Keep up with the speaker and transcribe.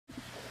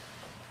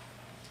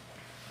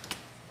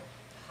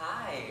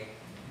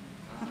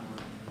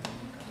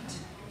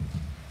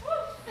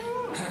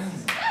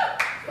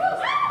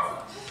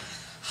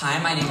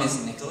my name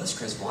is Nicholas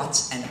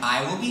Griswatts, and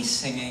I will be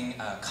singing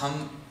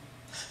Come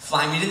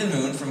Fly Me to the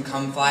Moon from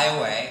Come Fly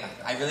Away.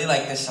 I really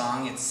like this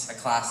song, it's a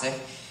classic.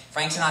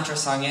 Frank Sinatra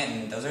sung it,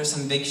 and those are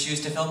some big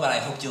shoes to fill, but I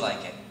hope you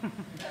like it.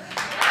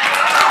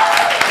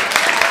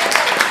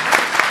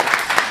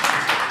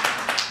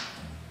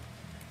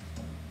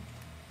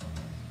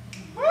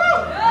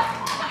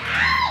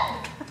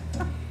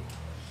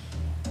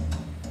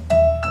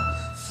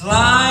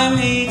 Fly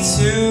me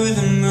to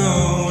the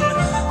moon,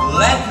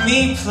 let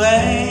me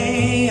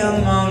play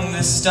among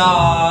the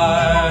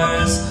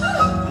stars.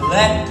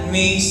 Let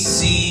me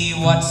see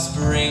what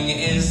spring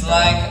is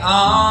like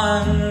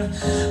on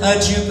a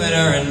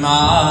Jupiter and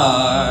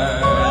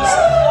Mars.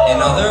 In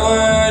other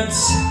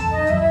words,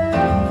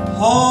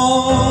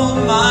 hold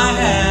my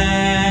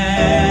hand.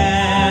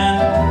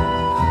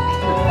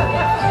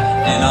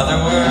 In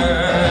other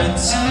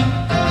words,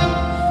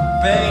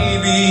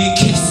 baby,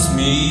 kiss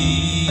me.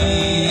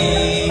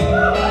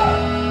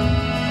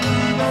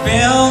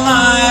 Fill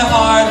my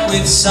heart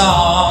with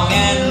song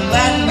and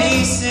let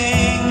me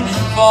sing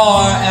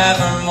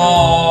forevermore.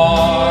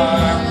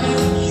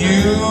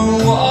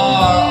 You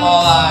are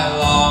all I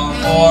long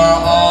for,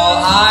 all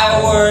I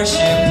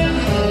worship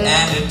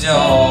and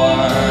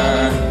adore.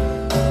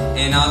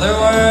 In other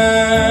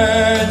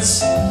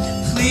words,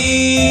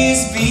 please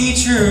be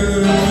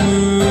true.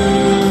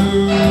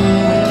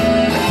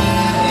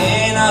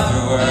 In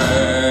other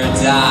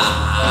words, I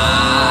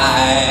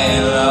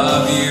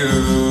love you.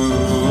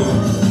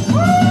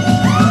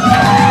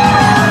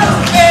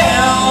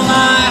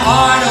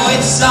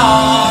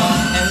 Song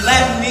and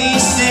let me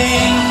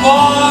sing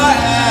forevermore.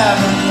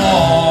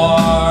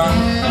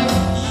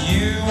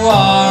 You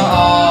are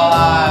all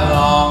I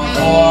long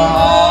for,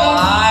 all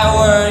I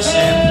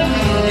worship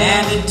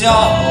and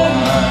adore.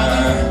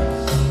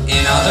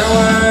 In other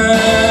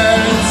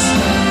words,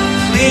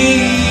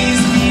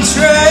 please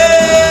betray.